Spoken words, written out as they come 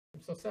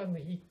So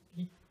suddenly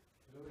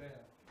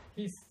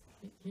he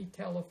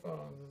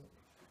telephones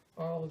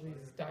all of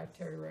these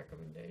dietary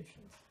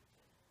recommendations,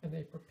 and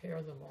they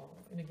prepare them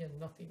all, and again,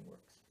 nothing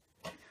works.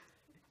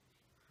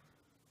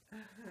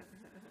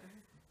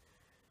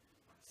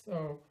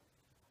 So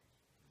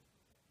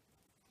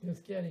it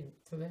was getting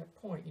to that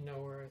point,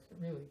 where I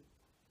really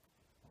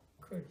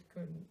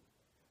couldn't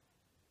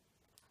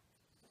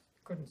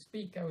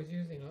speak. I was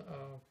using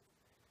a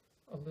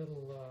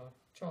little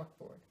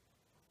chalkboard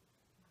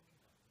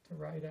to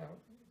write out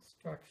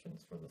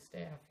instructions for the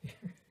staff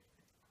here.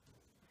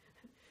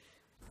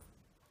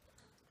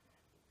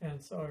 And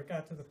so it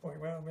got to the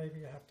point, well,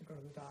 maybe I have to go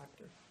to the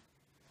doctor,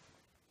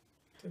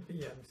 to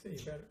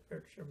BMC,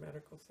 Berkshire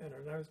Medical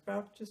Center. And I was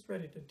about just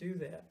ready to do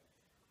that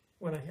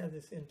when I had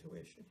this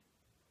intuition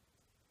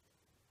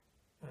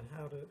on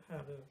how to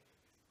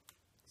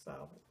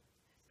solve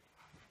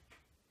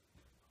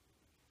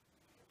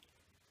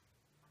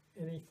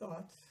it. Any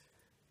thoughts?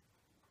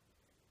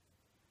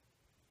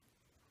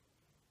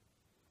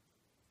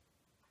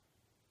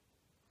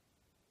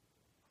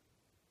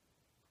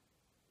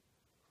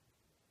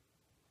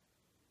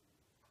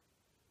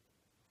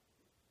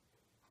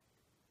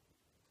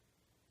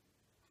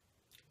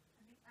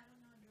 I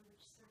don't know under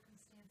which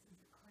circumstances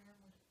a clam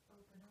would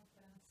open up,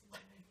 but I'm assuming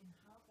maybe in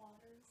hot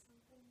water or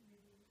something.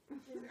 Maybe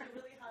a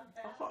really hot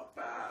bath. A hot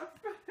bath.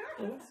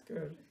 Well, that's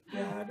good.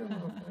 Yeah, I don't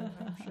know.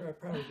 I'm sure I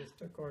probably just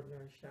took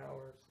ordinary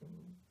showers.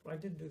 I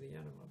did do the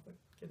enema, but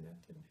again,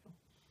 that didn't help.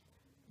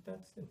 But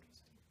that's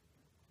interesting.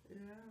 Yeah.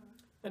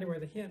 Anyway,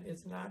 the hint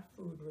is not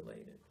food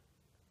related.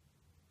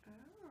 Oh.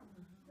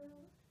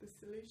 The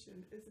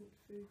solution isn't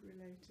food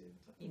related.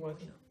 It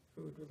wasn't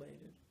food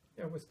related.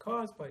 It was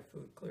caused by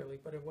food, clearly,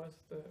 but it was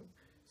the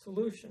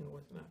solution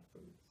was not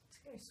food. Let's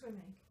go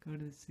swimming. Go to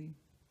the sea.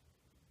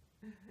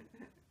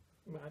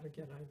 But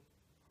again,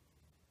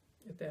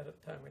 at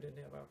that time I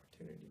didn't have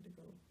opportunity to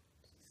go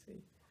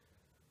see.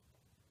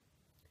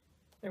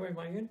 Anyway,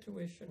 my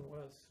intuition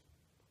was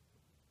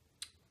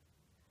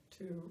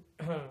to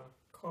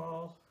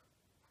call.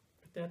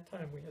 At that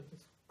time, we had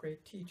this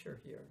great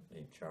teacher here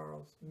named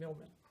Charles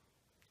Millman,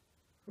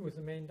 who was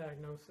the main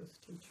diagnosis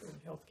teacher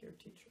and healthcare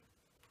teacher,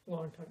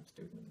 longtime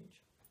student of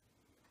Nietzsche.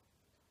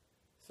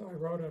 So I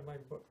wrote on my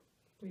book,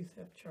 please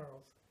have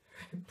Charles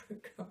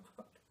come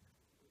out.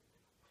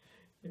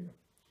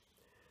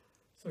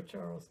 So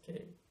Charles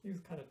came. He was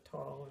kind of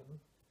tall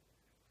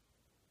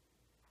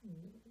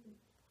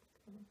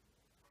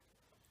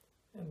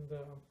and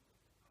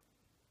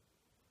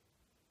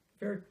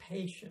very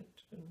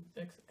patient and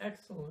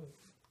excellent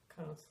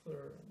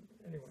counselor. And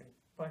anyway,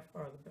 by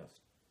far the best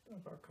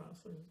of our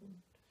counselors and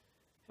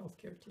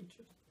healthcare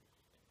teachers.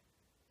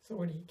 So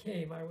when he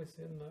came, I was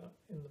in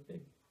the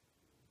big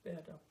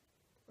bed up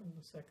on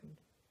the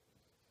second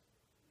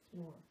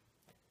floor.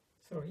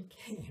 So he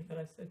came, and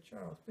I said,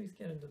 Charles, please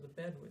get into the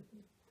bed with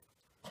me.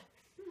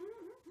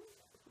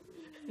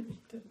 And he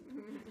didn't.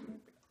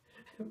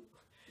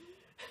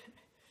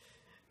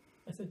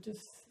 I said,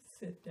 just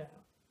sit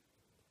down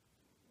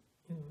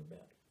in the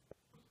bed.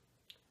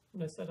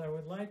 And I said, I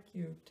would like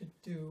you to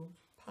do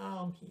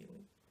palm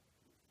healing.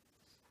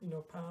 You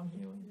know palm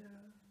healing?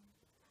 Yeah.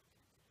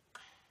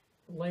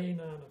 Laying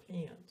on of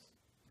hands.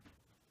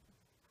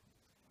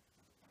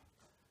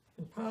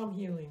 And palm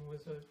healing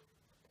was a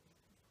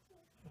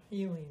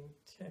healing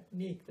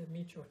technique that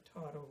Micho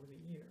taught over the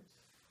years.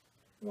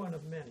 One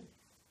of many.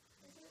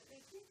 Isn't it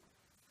Reiki?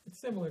 It's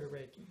similar to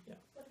Reiki, yeah.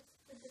 What's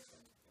the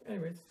difference?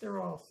 Anyway, they're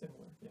all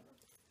similar, yeah.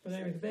 But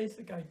anyway, the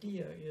basic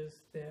idea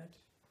is that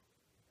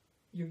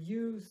you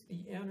use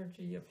the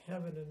energy of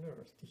heaven and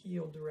earth to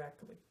heal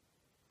directly.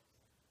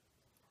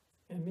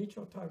 And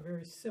Micho taught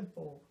very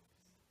simple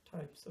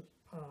types of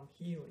palm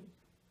healing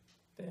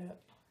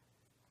that,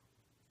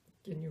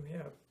 again, you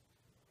have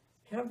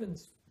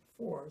heaven's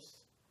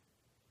force,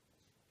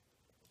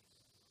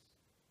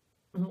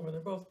 where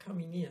they're both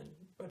coming in,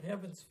 but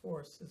heaven's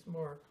force is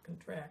more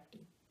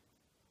contracting.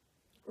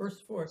 Earth's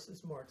force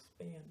is more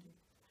expanding.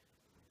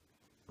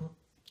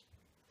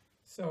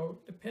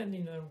 So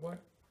depending on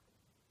what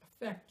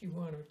effect you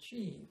want to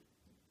achieve,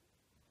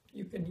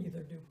 you can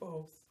either do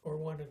both or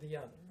one or the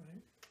other,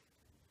 right?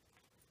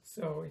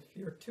 So if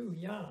you're too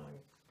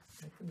young,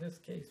 like in this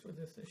case where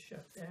this is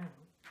shut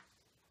down,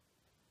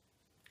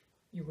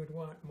 you would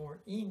want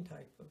more yin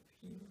type of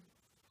healing.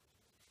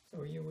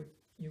 So you would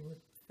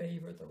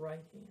favor the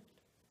right hand,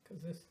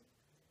 because this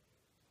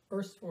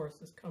Earth's force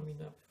is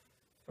coming up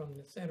from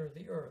the center of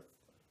the Earth,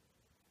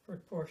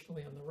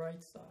 proportionally on the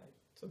right side.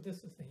 So this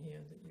is the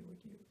hand that you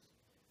would use.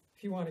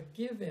 If you want to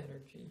give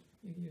energy,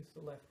 you use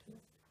the left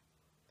hand.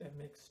 That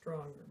makes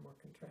stronger, more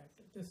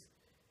contracted. This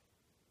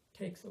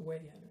takes away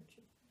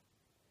energy,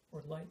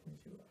 or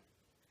lightens you up.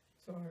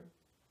 So I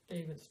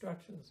gave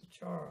instructions to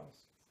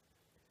Charles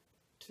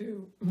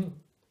to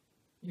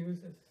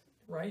use his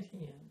right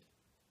hand,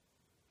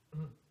 a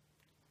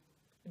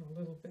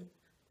little bit in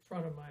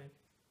front of my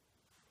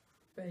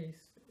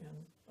face,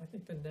 and I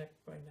think the neck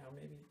by now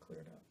maybe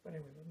cleared up. But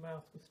anyway, the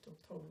mouth was still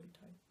totally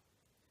tight.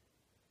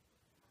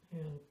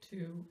 And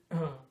to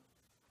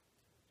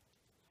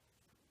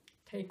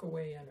take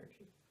away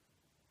energy.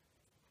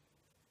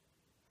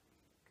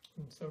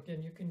 And so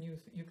again, you can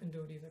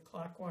do it either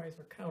clockwise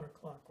or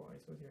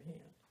counterclockwise with your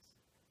hands.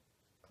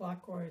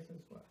 Clockwise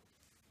is what?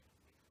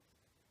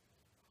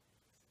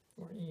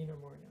 More in or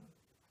more yang?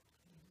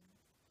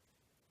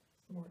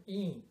 More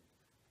in.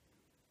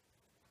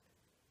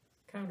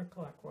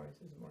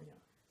 Counterclockwise is more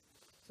yang.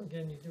 So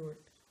again, you do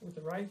it with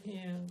the right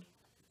hand,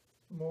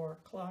 more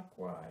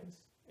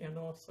clockwise, and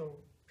also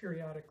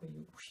periodically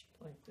you whoosh,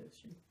 like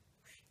this, you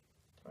whoosh,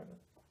 try to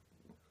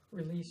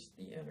release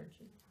the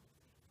energy.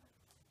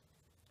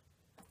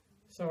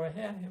 So I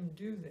had him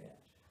do that.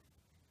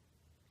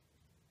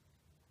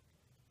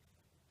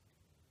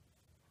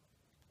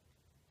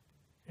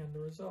 And the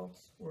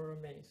results were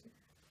amazing.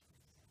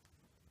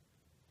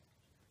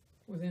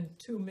 Within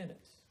 2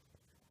 minutes,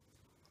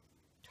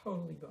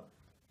 totally gone.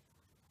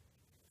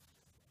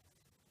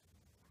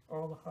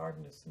 All the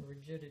hardness and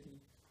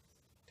rigidity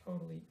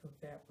totally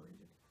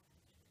evaporated.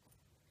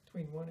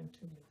 Between 1 and 2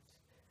 minutes.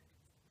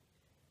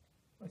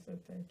 I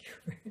said, thank you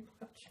very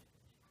much.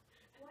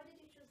 Why did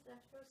you choose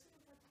that person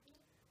in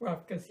particular?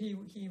 Well, because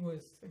he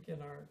was,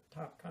 again, our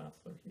top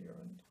counselor here,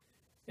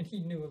 and he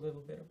knew a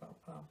little bit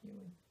about palm healing.